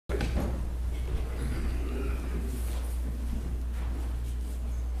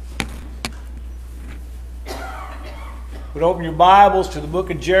Would open your Bibles to the book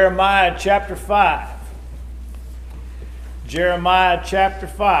of Jeremiah chapter 5. Jeremiah chapter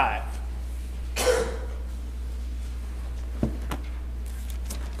 5.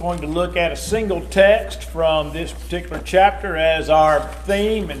 Going to look at a single text from this particular chapter as our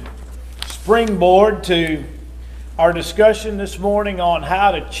theme and springboard to our discussion this morning on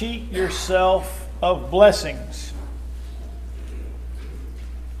how to cheat yourself of blessings.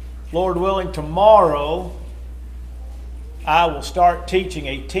 Lord willing, tomorrow I will start teaching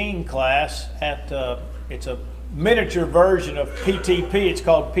a teen class at, it's a miniature version of PTP. It's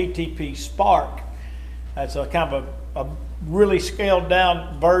called PTP Spark. That's a kind of a really scaled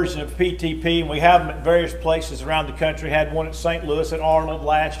down version of PTP, and we have them at various places around the country. Had one at St. Louis and Arnold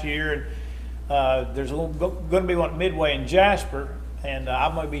last year, and there's going to be one at Midway in Jasper, and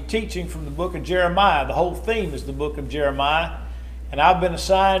I'm going to be teaching from the book of Jeremiah. The whole theme is the book of Jeremiah. And I've been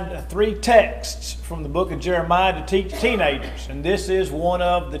assigned 3 texts from the book of Jeremiah to teach teenagers. And this is one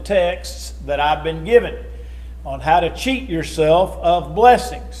of the texts that I've been given on how to cheat yourself of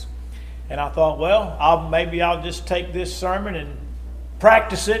blessings. And I thought, well, maybe I'll just take this sermon and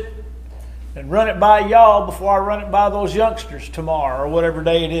practice it and run it by y'all before I run it by those youngsters tomorrow or whatever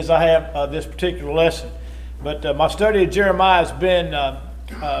day it is I have this particular lesson. But my study of Jeremiah has been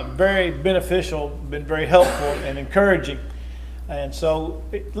very beneficial, been very helpful and encouraging. And so,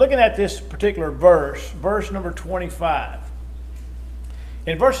 looking at this particular verse number 25.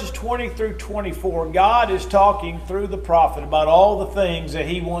 In verses 20 through 24, God is talking through the prophet about all the things that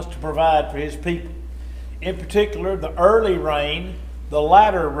He wants to provide for His people. In particular, the early rain, the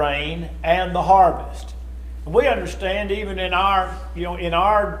latter rain, and the harvest. And we understand even in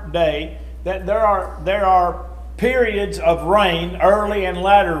our day that there are periods of rain, early and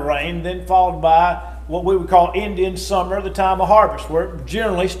latter rain, then followed by what we would call Indian summer, the time of harvest, where it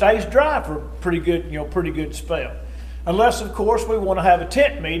generally stays dry for a pretty good spell. Unless, of course, we want to have a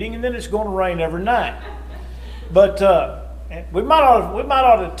tent meeting, and then it's going to rain every night. But we might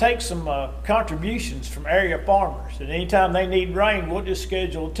ought to take some contributions from area farmers, and anytime they need rain, we'll just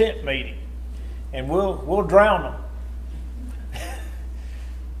schedule a tent meeting, and we'll drown them.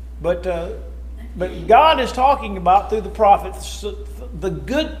 But God is talking about through the prophets the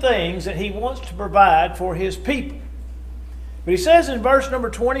good things that He wants to provide for His people. But He says in verse number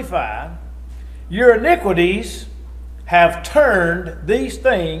 25, your iniquities have turned these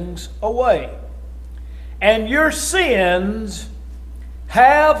things away, and your sins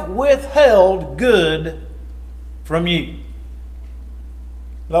have withheld good from you.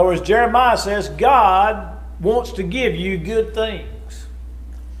 In other words, Jeremiah says God wants to give you good things,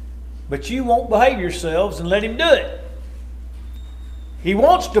 but you won't behave yourselves and let Him do it. He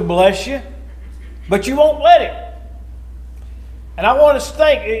wants to bless you, but you won't let Him. And I want us to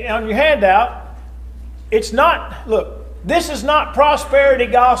think on your handout, this is not prosperity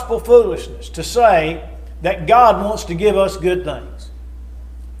gospel foolishness to say that God wants to give us good things.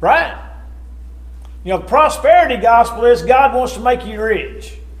 Right? Prosperity gospel is God wants to make you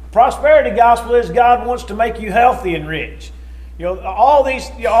rich. Prosperity gospel is God wants to make you healthy and rich. All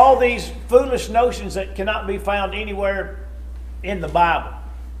these foolish notions that cannot be found anywhere in the Bible.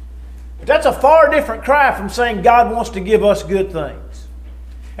 But that's a far different cry from saying God wants to give us good things.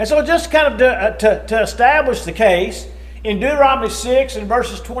 And so just kind of to establish the case, in Deuteronomy 6 and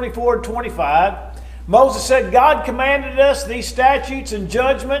verses 24 and 25, Moses said, God commanded us these statutes and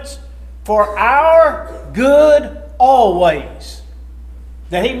judgments for our good always,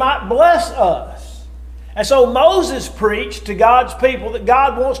 that He might bless us. And so Moses preached to God's people that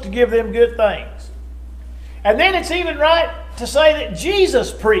God wants to give them good things. And then it's even right to say that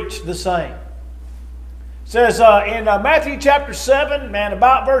Jesus preached the same. It says in Matthew chapter 7, and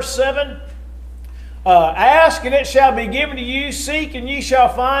about verse 7, ask and it shall be given to you, seek and ye shall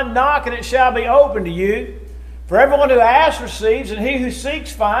find, knock and it shall be opened to you. For everyone who asks receives, and he who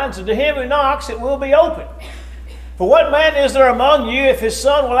seeks finds, and to him who knocks it will be opened. For what man is there among you, if his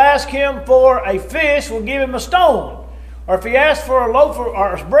son will ask him for a fish, will give him a stone? Or if he asks for a loaf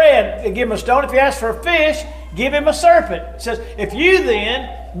or bread, give him a stone. If he asks for a fish, give him a serpent. It says, if you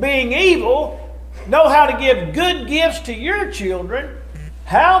then, being evil, know how to give good gifts to your children,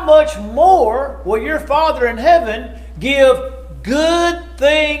 how much more will your Father in heaven give good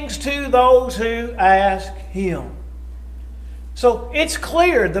things to those who ask Him? So it's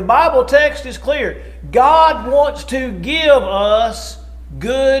clear, the Bible text is clear. God wants to give us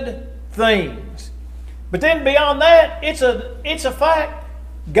good things. But then beyond that, it's a fact.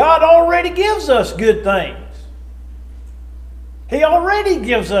 God already gives us good things. He already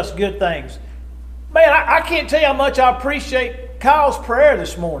gives us good things. Man, I can't tell you how much I appreciate Kyle's prayer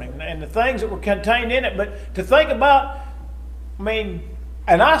this morning and the things that were contained in it, but to think about I mean,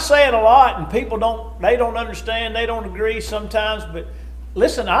 and I say it a lot, and people don't understand, they don't agree sometimes, but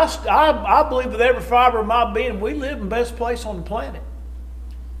listen, I believe with every fiber of my being, we live in the best place on the planet.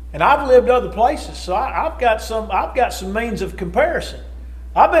 And I've lived other places, so I've got some means of comparison.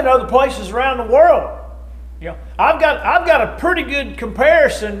 I've been to other places around the world. You know, I've got a pretty good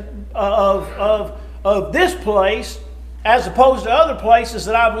comparison of this place as opposed to other places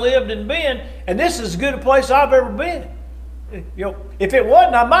that I've lived and been, and this is as good a place I've ever been. You know, if it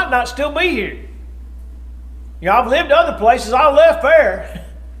wasn't, I might not still be here. You know, I've lived other places. I left there.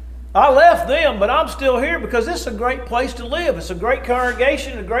 I left them, but I'm still here because this is a great place to live. It's a great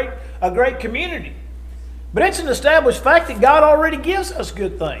congregation, a great community. But it's an established fact that God already gives us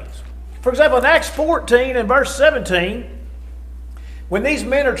good things. For example, in Acts 14 and verse 17, when these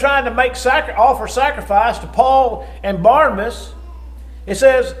men are trying to offer sacrifice to Paul and Barnabas, it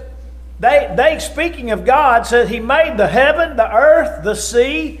says, they speaking of God, said He made the heaven, the earth, the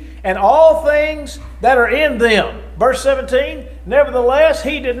sea, and all things that are in them. Verse 17, nevertheless,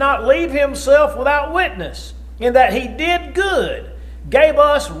 He did not leave Himself without witness, in that He did good, gave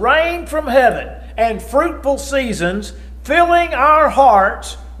us rain from heaven, and fruitful seasons, filling our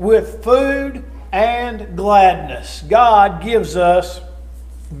hearts with food and gladness. God gives us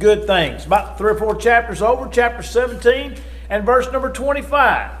good things. About 3 or 4 chapters over, chapter 17 and verse number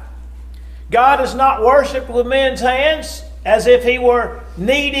 25. God is not worshipped with men's hands as if He were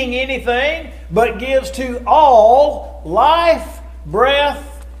needing anything, but gives to all life,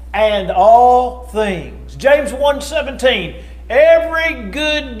 breath, and all things. James 1:17, every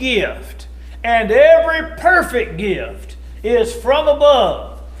good gift and every perfect gift is from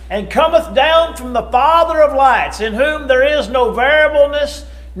above, and cometh down from the Father of lights, in whom there is no variableness,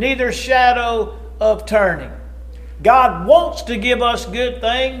 neither shadow of turning. God wants to give us good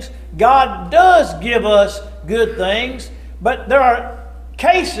things. God does give us good things. But there are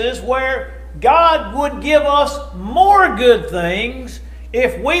cases where God would give us more good things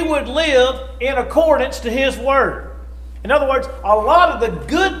if we would live in accordance to His Word. In other words, a lot of the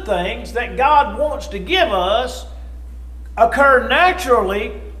good things that God wants to give us occur naturally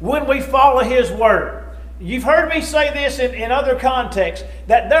when we follow His Word. You've heard me say this in other contexts,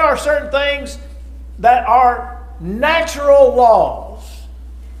 that there are certain things that are natural laws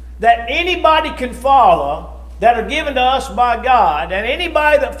that anybody can follow that are given to us by God, and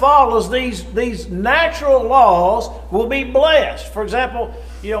anybody that follows these natural laws will be blessed. For example,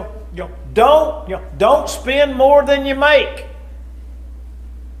 don't spend more than you make.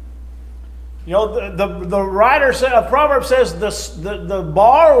 You know, the writer said, a proverb says the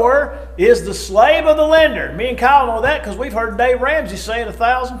borrower is the slave of the lender. Me and Kyle know that because we've heard Dave Ramsey say it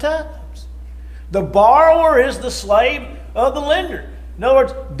 1,000 times. The borrower is the slave of the lender. In other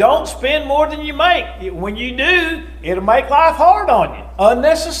words, don't spend more than you make. When you do, it'll make life hard on you,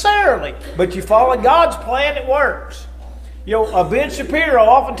 unnecessarily. But you follow God's plan, it works. You know, Ben Shapiro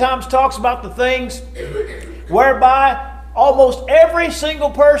oftentimes talks about the things whereby almost every single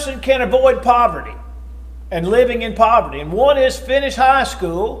person can avoid poverty and living in poverty. And one is finish high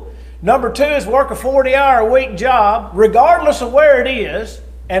school. Number 2 is work a 40-hour-a-week job, regardless of where it is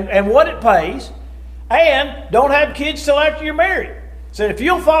and what it pays. And don't have kids till after you're married. So if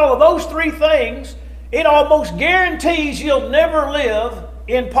you'll follow those 3 things, it almost guarantees you'll never live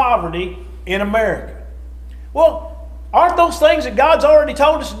in poverty in America. Well, aren't those things that God's already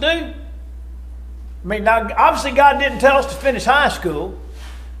told us to do? I mean, now, obviously God didn't tell us to finish high school,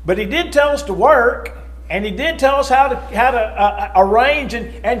 but He did tell us to work, and He did tell us how to arrange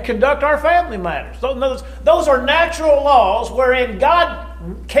and conduct our family matters. Those are natural laws wherein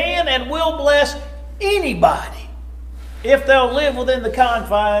God can and will bless anybody if they'll live within the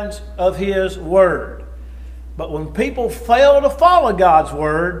confines of His Word. But when people fail to follow God's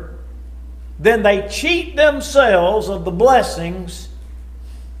Word, then they cheat themselves of the blessings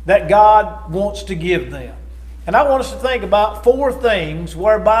that God wants to give them. And I want us to think about 4 things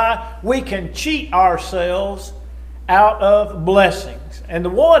whereby we can cheat ourselves out of blessings. And the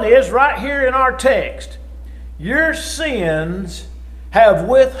one is right here in our text. Your sins have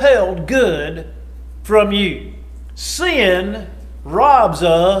withheld good from you. Sin robs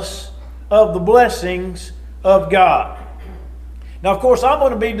us of the blessings of God. Now, of course, I'm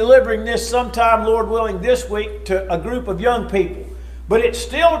going to be delivering this sometime, Lord willing, this week to a group of young people. But it's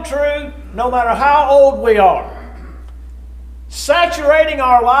still true no matter how old we are. Saturating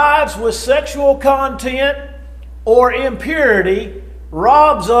our lives with sexual content or impurity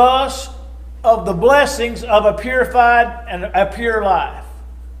robs us of the blessings of a purified and a pure life.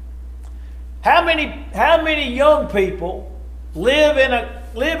 How many young people live in a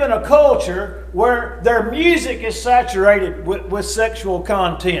live in a culture where their music is saturated with sexual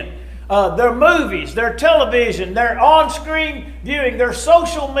content. Their movies, their television, their on-screen viewing, their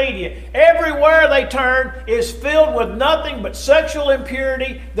social media, everywhere they turn is filled with nothing but sexual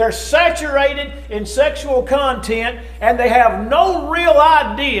impurity. They're saturated in sexual content, and they have no real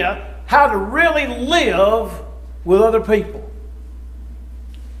idea how to really live with other people.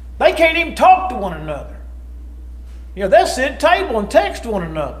 They can't even talk to one another. They'll sit at the table and text one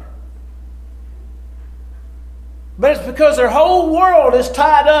another. But it's because their whole world is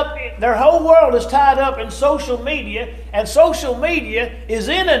tied up. Their whole world is tied up in social media, and social media is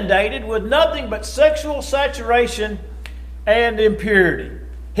inundated with nothing but sexual saturation and impurity.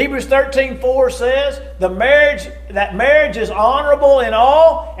 Hebrews 13:4 says, that marriage is honorable in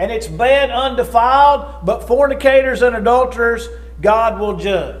all, and its bed undefiled, but fornicators and adulterers God will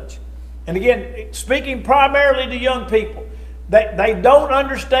judge. And again, speaking primarily to young people, they don't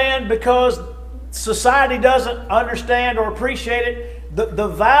understand because society doesn't understand or appreciate it, the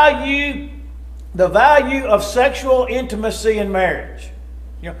value of sexual intimacy in marriage.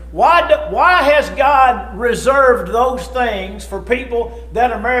 Why has God reserved those things for people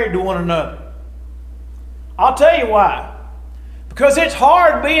that are married to one another? I'll tell you why. Because it's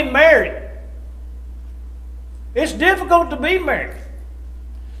hard being married. It's difficult to be married.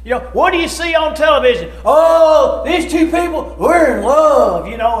 What do you see on television? Oh, these two people, we're in love,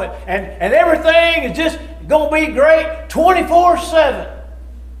 and everything is just going to be great 24/7.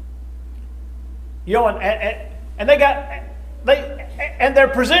 And they're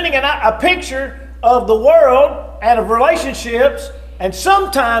presenting a picture of the world and of relationships and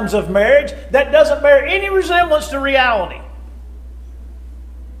sometimes of marriage that doesn't bear any resemblance to reality.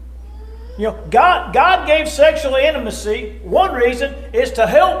 God gave sexual intimacy. One reason is to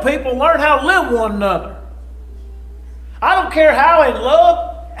help people learn how to live with one another. I don't care how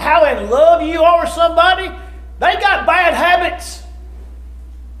in love you are with somebody. They got bad habits.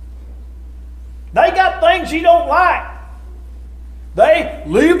 They got things you don't like. They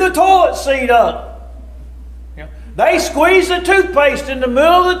leave the toilet seat up. They squeeze the toothpaste in the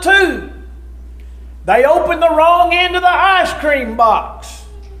middle of the tube. They open the wrong end of the ice cream box.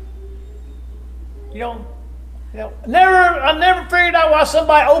 I never figured out why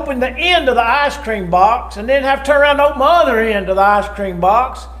somebody opened the end of the ice cream box and then have to turn around and open the other end of the ice cream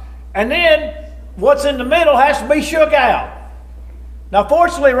box, and then what's in the middle has to be shook out. Now,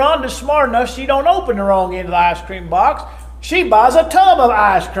 fortunately, Rhonda's smart enough; she don't open the wrong end of the ice cream box. She buys a tub of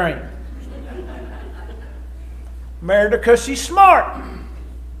ice cream. Married her because she's smart,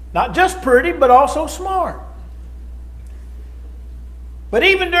 not just pretty, but also smart. But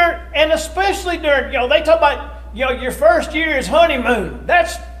even during, and especially during, they talk about, your first year is honeymoon.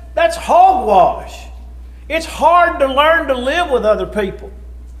 That's hogwash. It's hard to learn to live with other people,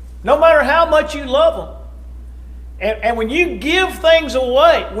 no matter how much you love them. And when you give things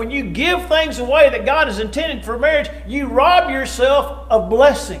away, that God has intended for marriage, you rob yourself of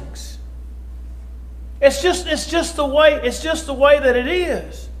blessings. It's just the way that it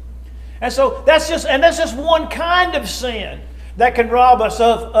is. And so that's just one kind of sin that can rob us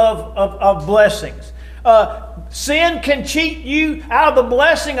of blessings. Sin can cheat you out of the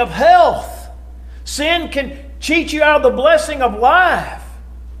blessing of health. Sin can cheat you out of the blessing of life.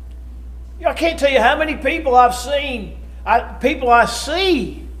 I can't tell you how many people I've seen, people I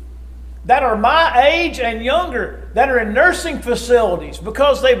see that are my age and younger, that are in nursing facilities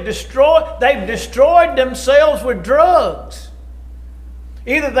because they've destroyed themselves with drugs.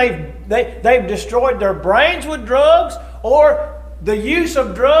 Either they've destroyed their brains with drugs, or the use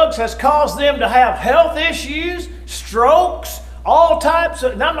of drugs has caused them to have health issues, strokes, all types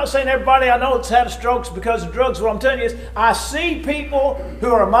of. Now, I'm not saying everybody I know has had strokes because of drugs. What I'm telling you is I see people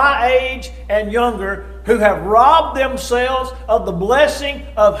who are my age and younger who have robbed themselves of the blessing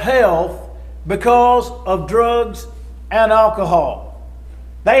of health because of drugs and alcohol.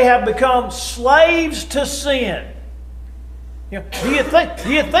 They have become slaves to sin. Do you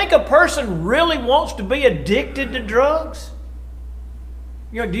think a person really wants to be addicted to drugs?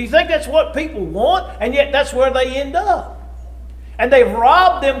 Do you think that's what people want? And yet that's where they end up. And they've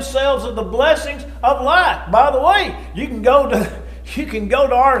robbed themselves of the blessings of life. By the way, you can go to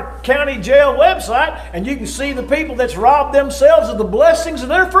our county jail website and you can see the people that's robbed themselves of the blessings of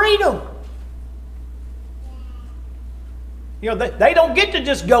their freedom. They don't get to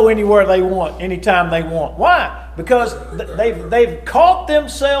just go anywhere they want, anytime they want. Why? Because they've caught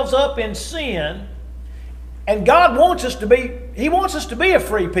themselves up in sin, and God wants us to be. He wants us to be a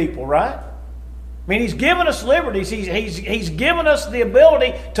free people, right? I mean, He's given us liberties. He's given us the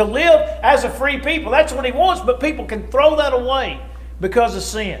ability to live as a free people. That's what He wants, but people can throw that away because of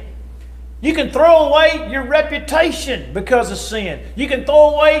sin. You can throw away your reputation because of sin. You can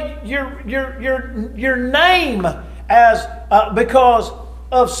throw away your name as because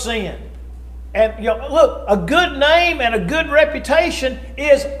of sin. And look, a good name and a good reputation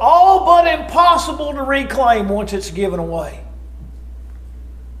is all but impossible to reclaim once it's given away.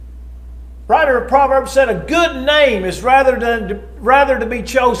 Writer of Proverbs said a good name is rather to be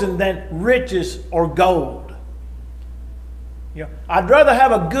chosen than riches or gold. I'd rather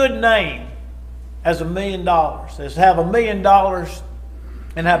have a good name as $1 million as have $1 million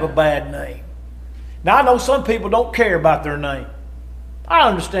and have a bad name. Now I know some people don't care about their name. I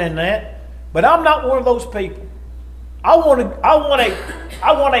understand that. But I'm not one of those people. I want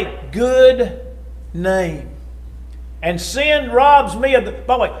a good name. And sin robs me of the...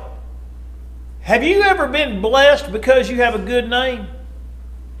 By the way, have you ever been blessed because you have a good name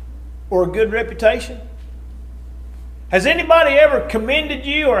or a good reputation? Has anybody ever commended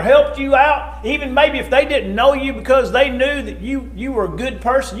you or helped you out, even maybe if they didn't know you, because they knew that you were a good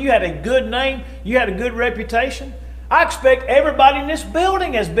person, you had a good name, you had a good reputation? I expect everybody in this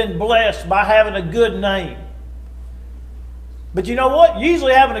building has been blessed by having a good name. But you know what?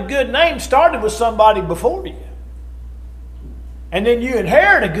 Usually having a good name started with somebody before you. And then you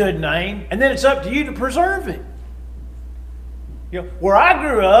inherit a good name, and then it's up to you to preserve it. Where I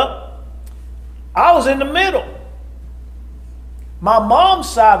grew up, I was in the middle. My mom's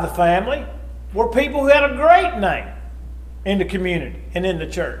side of the family were people who had a great name in the community and in the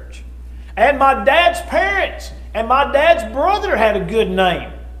church. And my dad's parents and my dad's brother had a good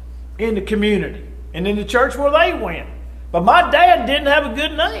name in the community and in the church where they went. But my dad didn't have a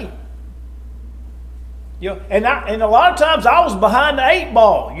good name. And a lot of times I was behind the 8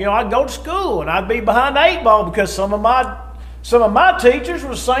 ball. I'd go to school and I'd be behind the 8 ball because some of my teachers were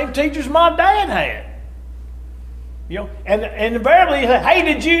the same teachers my dad had. And invariably he said, "Hey,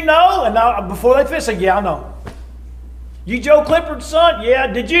 did you know?" And before they finish, I said, "Yeah, I know." "You Joe Clifford's son?" "Yeah."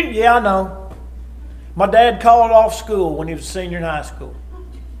 "Did you?" "Yeah, I know." My dad called off school when he was a senior in high school.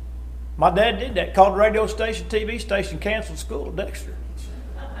 My dad did that. Called the radio station, TV station, canceled school at Dexter.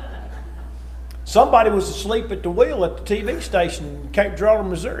 Somebody was asleep at the wheel at the TV station in Cape Girardeau,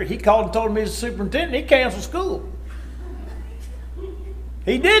 Missouri. He called and told me as a superintendent he canceled school.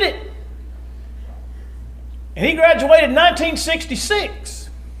 He did it. And he graduated in 1966.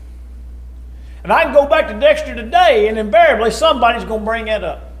 And I can go back to Dexter today and invariably somebody's going to bring that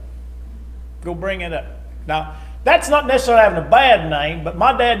up. Go bring it up. Now, that's not necessarily having a bad name, but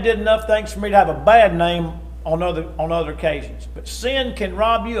my dad did enough things for me to have a bad name on other occasions. But sin can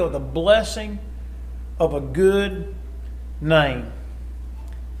rob you of the blessing of a good name.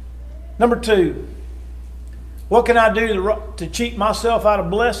 Number 2, what can I do to cheat myself out of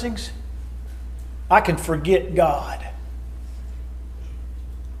blessings? I can forget God.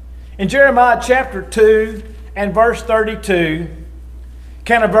 In Jeremiah chapter 2 and verse 32,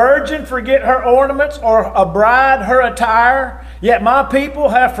 "Can a virgin forget her ornaments or a bride her attire? Yet my people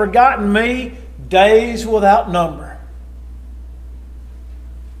have forgotten me days without number."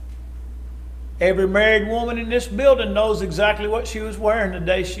 Every married woman in this building knows exactly what she was wearing the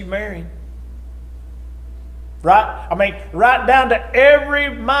day she married. Right? Right down to every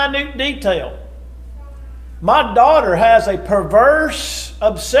minute detail. My daughter has a perverse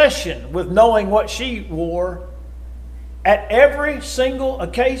obsession with knowing what she wore at every single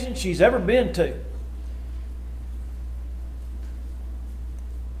occasion she's ever been to.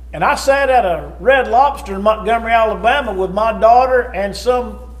 And I sat at a Red Lobster in Montgomery, Alabama with my daughter and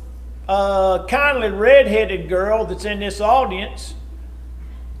some kindly red-headed girl that's in this audience.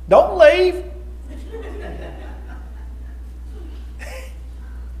 Don't leave.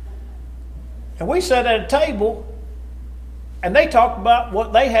 And we sat at a table and they talked about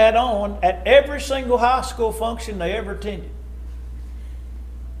what they had on at every single high school function they ever attended.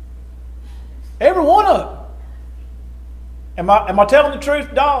 Every one of them. Am I telling the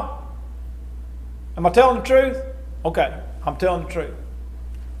truth, Doll? Am I telling the truth? Okay, I'm telling the truth.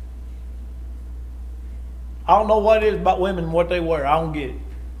 I don't know what it is about women and what they wear. I don't get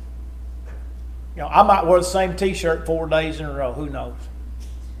it. I might wear the same t-shirt 4 days in a row. Who knows?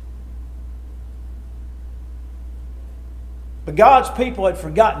 But God's people had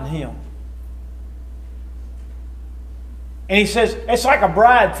forgotten Him. And He says, it's like a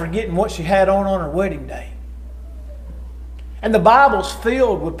bride forgetting what she had on her wedding day. And the Bible's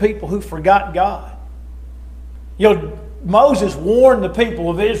filled with people who forgot God. Moses warned the people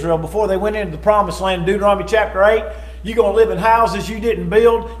of Israel before they went into the promised land in Deuteronomy chapter 8. You're going to live in houses you didn't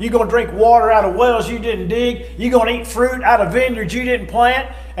build. You're going to drink water out of wells you didn't dig. You're going to eat fruit out of vineyards you didn't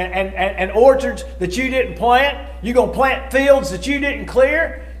plant and orchards that you didn't plant. You're going to plant fields that you didn't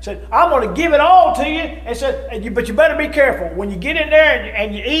clear. He said, I'm going to give it all to you. And said, but you better be careful. When you get in there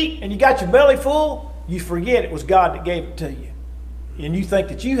and you eat and you got your belly full, you forget it was God that gave it to you. And you think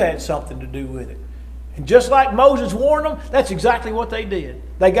that you had something to do with it. And just like Moses warned them, that's exactly what they did.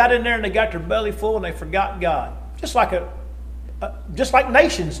 They got in there and they got their belly full and they forgot God. Just like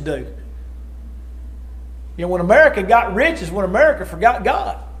nations do. You know, when America got rich is when America forgot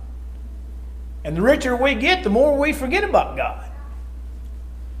God. And the richer we get, the more we forget about God.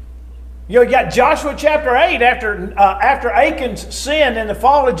 You know, you got Joshua chapter 8 after Achan's sin and the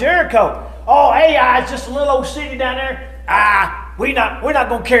fall of Jericho. Oh, Ai is just a little old city down there. We're not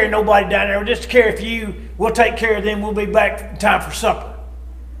going to carry nobody down there. We'll just carry a few. We'll take care of them. We'll be back in time for supper.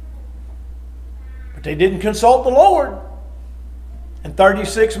 But they didn't consult the Lord. And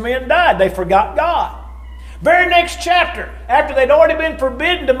 36 men died. They forgot God. Very next chapter, after they'd already been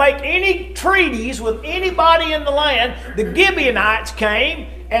forbidden to make any treaties with anybody in the land, the Gibeonites came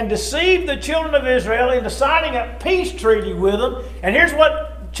and deceived the children of Israel into signing a peace treaty with them. And here's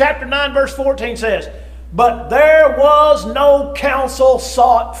what chapter 9 verse 14 says. But there was no counsel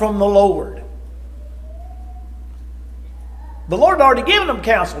sought from the Lord. The Lord had already given them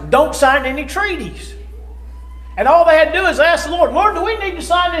counsel. Don't sign any treaties. And all they had to do is ask the Lord, Lord, do we need to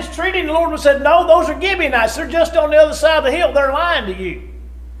sign this treaty? And the Lord would said, no, those are Gibeonites. They're just on the other side of the hill. They're lying to you.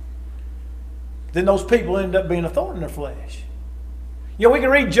 Then those people end up being a thorn in their flesh. You know, we can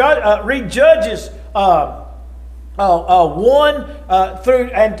read Judges 1 through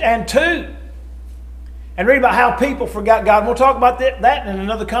and 2. And read about how people forgot God. And we'll talk about that in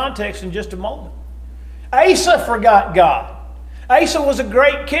another context in just a moment. Asa forgot God. Asa was a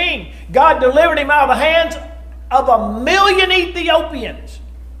great king. God delivered him out of the hands of 1,000,000 Ethiopians.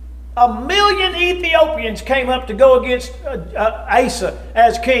 1,000,000 Ethiopians came up to go against Asa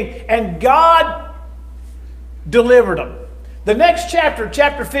as king. And God delivered them. The next chapter,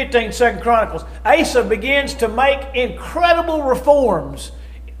 chapter 15, 2 Chronicles, Asa begins to make incredible reforms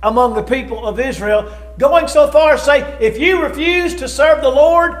among the people of Israel, going so far as to say, if you refuse to serve the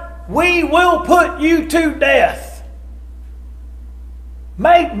Lord, we will put you to death.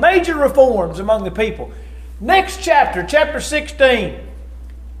 Major reforms among the people. Next chapter, chapter 16,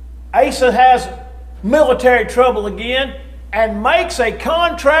 Asa has military trouble again and makes a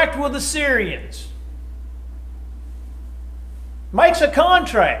contract with the Syrians. Makes a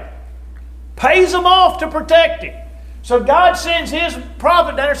contract. Pays them off to protect him. So God sends his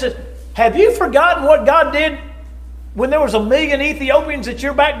prophet down there and says, have you forgotten what God did when there was 1,000,000 Ethiopians at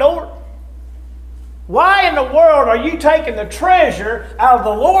your back door? Why in the world are you taking the treasure out of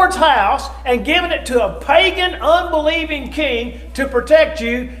the Lord's house and giving it to a pagan, unbelieving king to protect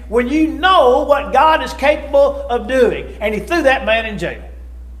you when you know what God is capable of doing? And he threw that man in jail.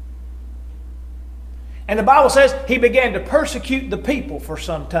 And the Bible says he began to persecute the people for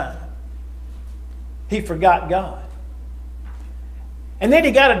some time. He forgot God. And then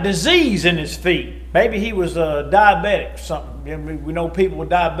he got a disease in his feet. Maybe he was diabetic or something. We know people with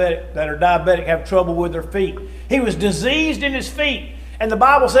that are diabetic have trouble with their feet. He was diseased in his feet. And the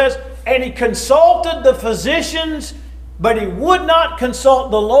Bible says, and he consulted the physicians, but he would not consult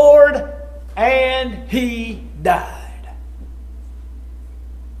the Lord, and he died.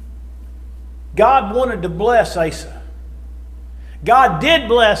 God wanted to bless Asa. God did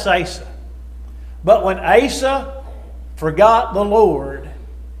bless Asa. But when Asa forgot the Lord,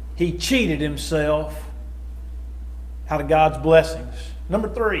 he cheated himself out of God's blessings. Number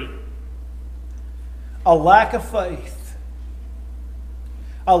 3, a lack of faith.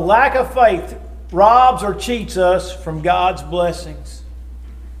 A lack of faith robs or cheats us from God's blessings.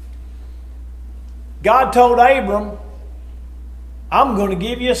 God told Abram, I'm going to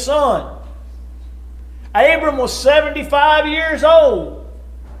give you a son. Abram was 75 years old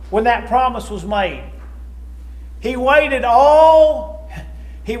when that promise was made. He waited all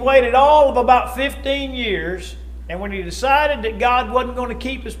of about 15 years, and when he decided that God wasn't going to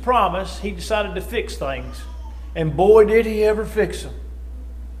keep his promise, he decided to fix things. And boy, did he ever fix them.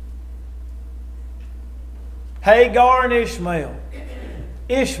 Hagar and Ishmael.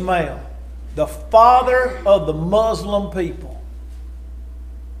 Ishmael, the father of the Muslim people.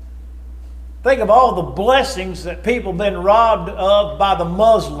 Think of all the blessings that people have been robbed of by the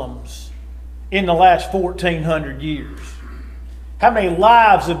Muslims in the last 1,400 years. How many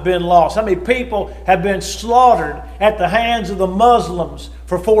lives have been lost? How many people have been slaughtered at the hands of the Muslims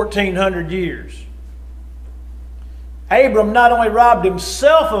for 1,400 years? Abram not only robbed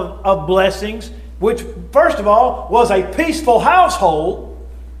himself of blessings, which, first of all, was a peaceful household.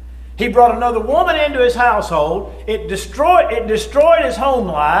 He brought another woman into his household. It destroyed his home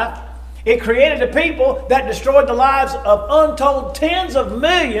life. It created a people that destroyed the lives of untold tens of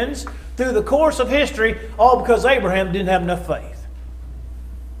millions through the course of history, all because Abraham didn't have enough faith.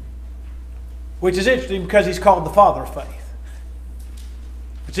 Which is interesting because he's called the father of faith.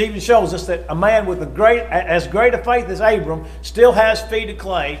 Which even shows us that a man with as great a faith as Abram still has feet of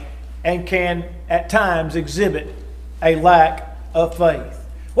clay and can at times exhibit a lack of faith.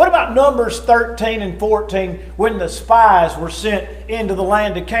 What about Numbers 13 and 14 when the spies were sent into the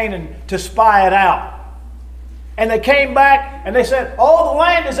land of Canaan to spy it out? And they came back and they said, oh, the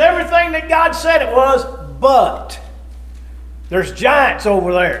land is everything that God said it was, but there's giants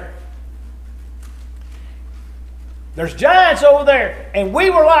over there. There's giants over there. And we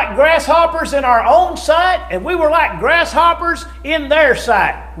were like grasshoppers in our own sight, and we were like grasshoppers in their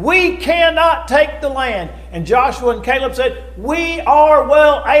sight. We cannot take the land. And Joshua and Caleb said, we are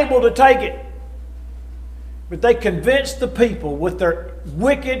well able to take it. But they convinced the people with their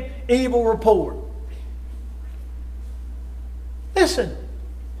wicked, evil report. Listen,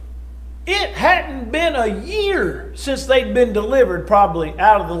 it hadn't been a year since they'd been delivered probably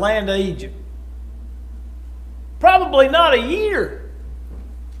out of the land of Egypt. Probably not a year.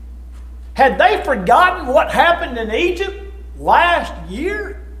 Had they forgotten what happened in Egypt last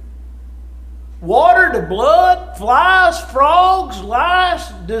year? Water to blood, flies, frogs, lice,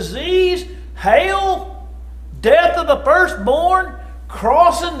 disease, hail, death of the firstborn,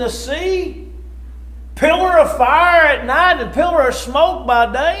 crossing the sea, pillar of fire at night and pillar of smoke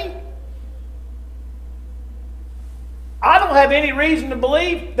by day. I don't have any reason to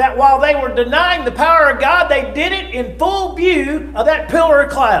believe that while they were denying the power of God, they did it in full view of that pillar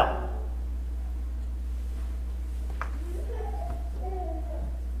of cloud.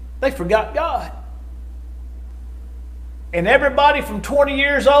 They forgot God. And everybody from 20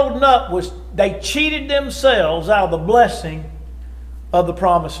 years old and up, they cheated themselves out of the blessing of the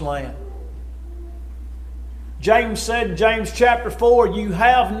promised land. James said in James chapter 4, you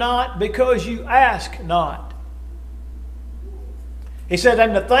have not because you ask not. He said,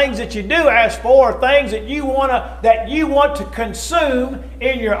 and the things that you do ask for are things that you want to consume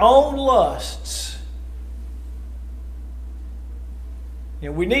in your own lusts. You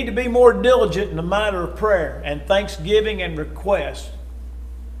know, we need to be more diligent in the matter of prayer and thanksgiving and request.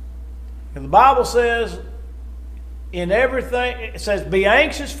 And the Bible says, in everything, it says, be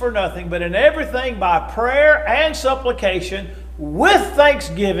anxious for nothing, but in everything by prayer and supplication, with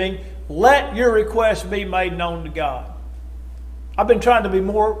thanksgiving, let your requests be made known to God. I've been trying to be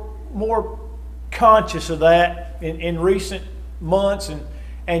more conscious of that in recent months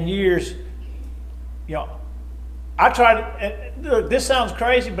and years. You know, I try to, this sounds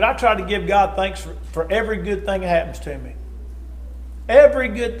crazy, but I try to give God thanks for every good thing that happens to me. Every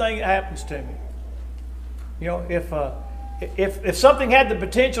good thing that happens to me. You know, if something had the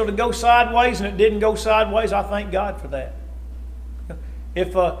potential to go sideways and it didn't go sideways, I thank God for that.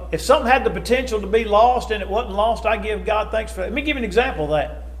 If something had the potential to be lost and it wasn't lost, I give God thanks for that. Let me give you an example of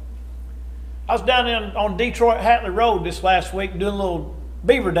that. I was down on Detroit-Hatley Road this last week doing a little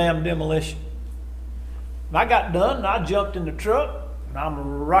beaver dam demolition. And I got done and I jumped in the truck and I'm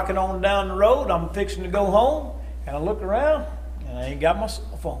rocking on down the road. I'm fixing to go home and I look around and I ain't got my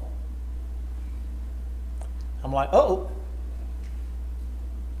cell phone. I'm like, uh-oh.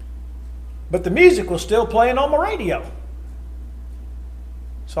 But the music was still playing on my radio.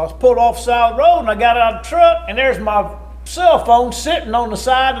 So I was pulled off the side of the road and I got out of the truck and there's my cell phone sitting on the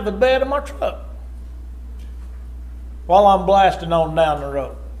side of the bed of my truck while I'm blasting on down the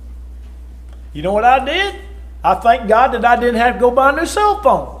road. You know what I did? I thank God that I didn't have to go buy a new cell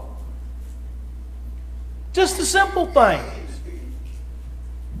phone. Just a simple thing.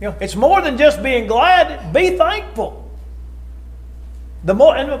 You know, it's more than just being glad. Be thankful. The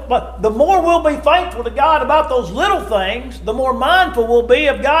more we'll be thankful to God about those little things, the more mindful we'll be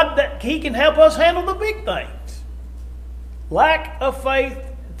of God that He can help us handle the big things. Lack of faith,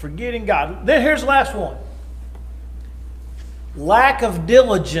 forgetting God. Then here's the last one. Lack of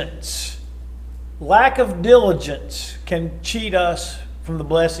diligence. Lack of diligence can cheat us from the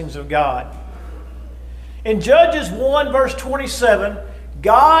blessings of God. In Judges 1 verse 27,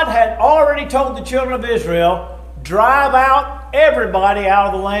 God had already told the children of Israel, drive out everybody out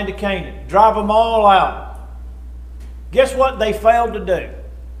of the land of Canaan. Drive them all out. Guess what they failed to do?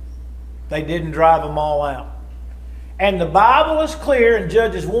 They didn't drive them all out. And the Bible is clear in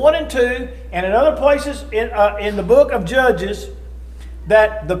Judges 1 and 2 and in other places in the book of Judges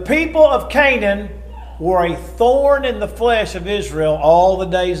that the people of Canaan were a thorn in the flesh of Israel all the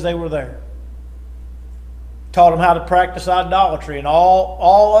days they were there. Taught them how to practice idolatry and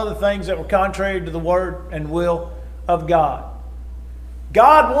all other things that were contrary to the word and will of God.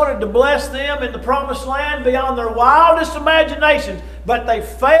 God wanted to bless them in the promised land beyond their wildest imaginations, but they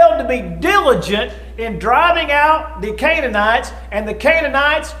failed to be diligent in driving out the Canaanites, and the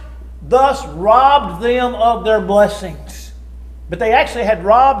Canaanites thus robbed them of their blessings. But they actually had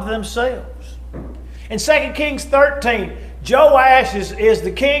robbed themselves. In 2 Kings 13, Joash is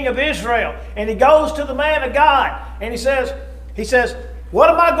the king of Israel, and he goes to the man of God, and he says, what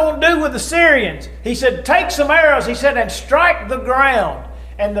am I going to do with the Syrians? He said, take some arrows, he said, and strike the ground.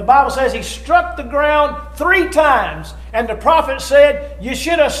 And the Bible says he struck the ground 3 times. And the prophet said, you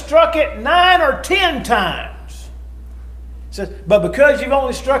should have struck it 9 or 10 times. He says, but because you've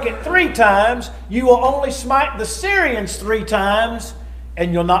only struck it 3 times, you will only smite the Syrians 3 times,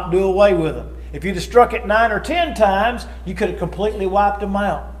 and you'll not do away with them. If you'd have struck it 9 or 10 times, you could have completely wiped them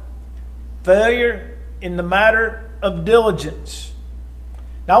out. Failure in the matter of diligence.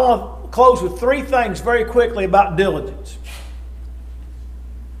 Now I want to close with 3 things very quickly about diligence.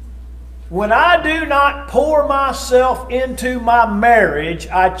 When I do not pour myself into my marriage,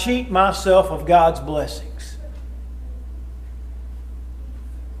 I cheat myself of God's blessings.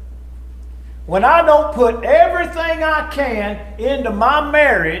 When I don't put everything I can into my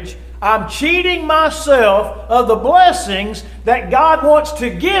marriage, I'm cheating myself of the blessings that God wants to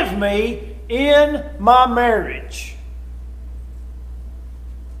give me in my marriage.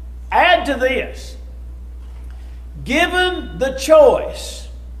 Add to this, given the choice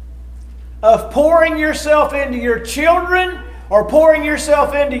of pouring yourself into your children or pouring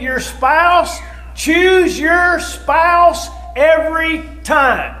yourself into your spouse, choose your spouse every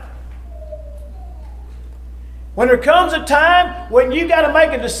time. When there comes a time when you got to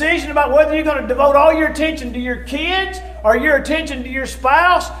make a decision about whether you're going to devote all your attention to your kids or your attention to your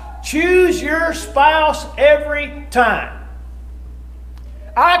spouse, choose your spouse every time.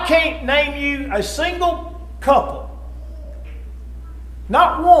 I can't name you a single couple,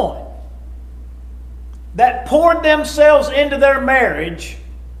 not one, that poured themselves into their marriage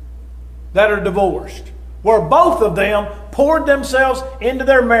that are divorced, where both of them poured themselves into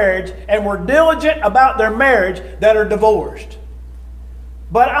their marriage and were diligent about their marriage that are divorced.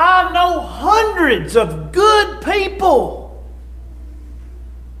 But I know hundreds of good people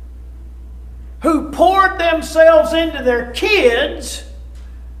who poured themselves into their kids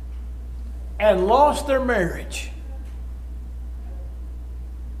and lost their marriage.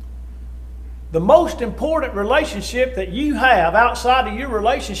 The most important relationship that you have outside of your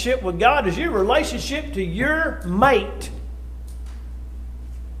relationship with God is your relationship to your mate.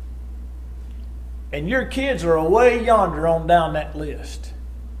 And your kids are way yonder on down that list.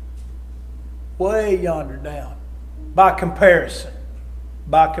 Way yonder down. By comparison.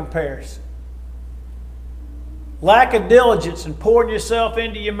 By comparison. Lack of diligence in pouring yourself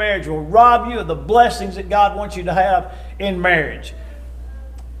into your marriage will rob you of the blessings that God wants you to have in marriage.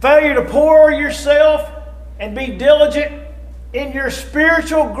 Failure to pour yourself and be diligent in your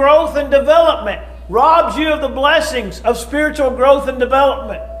spiritual growth and development robs you of the blessings of spiritual growth and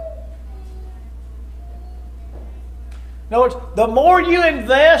development. In other words, the more you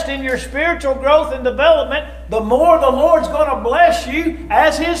invest in your spiritual growth and development, the more the Lord's going to bless you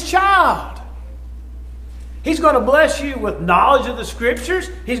as His child. He's going to bless you with knowledge of the Scriptures.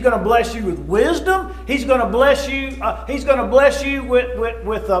 He's going to bless you with wisdom. He's going to bless you.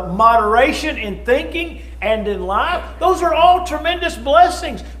 With moderation in thinking and in life. Those are all tremendous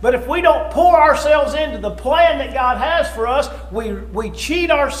blessings. But if we don't pour ourselves into the plan that God has for us, we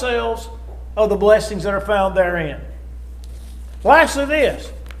cheat ourselves of the blessings that are found therein. Lastly,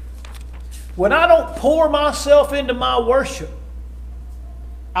 this: when I don't pour myself into my worship,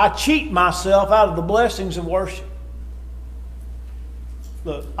 I cheat myself out of the blessings of worship.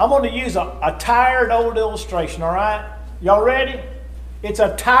 Look, I'm going to use a tired old illustration, all right? Y'all ready? It's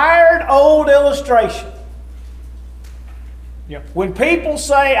a tired old illustration. Yeah. When people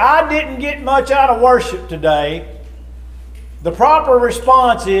say, I didn't get much out of worship today, the proper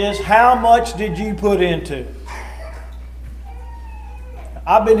response is, how much did you put into it?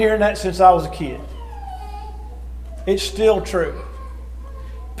 I've been hearing that since I was a kid. It's still true.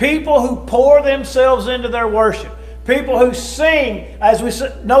 People who pour themselves into their worship, people who sing, as we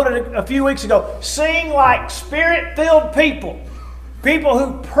noted a few weeks ago, sing like Spirit-filled people. People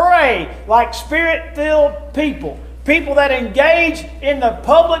who pray like Spirit-filled people. People that engage in the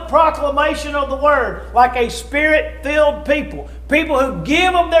public proclamation of the Word like a Spirit-filled people. People who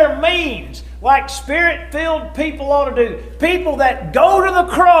give of their means like Spirit-filled people ought to do. People that go to the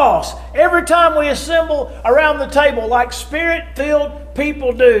cross every time we assemble around the table like Spirit-filled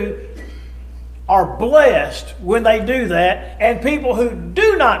people do are blessed when they do that, and people who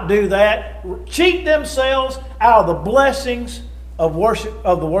do not do that cheat themselves out of the blessings of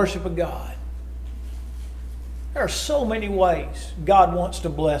the worship of God. There are so many ways God wants to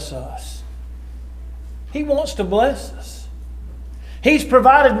bless us. He wants to bless us. He's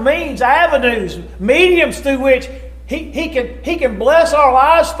provided means, avenues, mediums through which He can bless our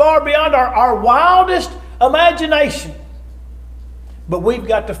lives far beyond our wildest imagination. But we've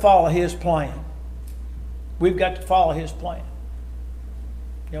got to follow His plan. We've got to follow His plan.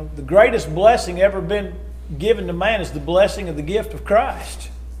 You know, the greatest blessing ever been given to man is the blessing of the gift of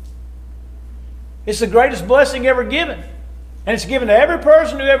Christ. It's the greatest blessing ever given. And it's given to every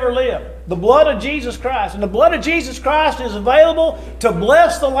person who ever lived. The blood of Jesus Christ. And the blood of Jesus Christ is available to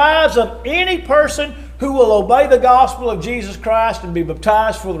bless the lives of any person who will obey the gospel of Jesus Christ and be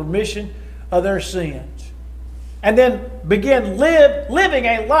baptized for the remission of their sins. And then begin living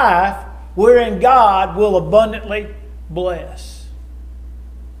a life wherein God will abundantly bless.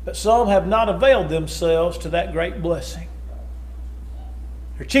 But some have not availed themselves to that great blessing.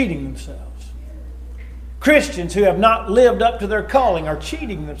 They're cheating themselves. Christians who have not lived up to their calling are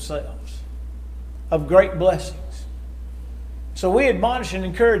cheating themselves of great blessings. So we admonish and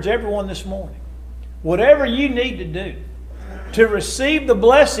encourage everyone this morning, whatever you need to do to receive the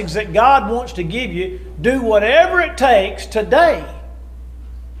blessings that God wants to give you, do whatever it takes today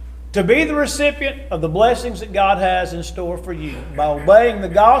to be the recipient of the blessings that God has in store for you by obeying the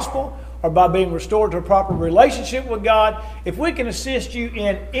gospel or by being restored to a proper relationship with God. If we can assist you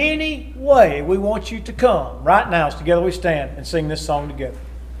in any way, we want you to come. Right now, as together we stand and sing this song together.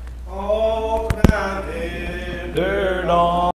 All that is Dirt on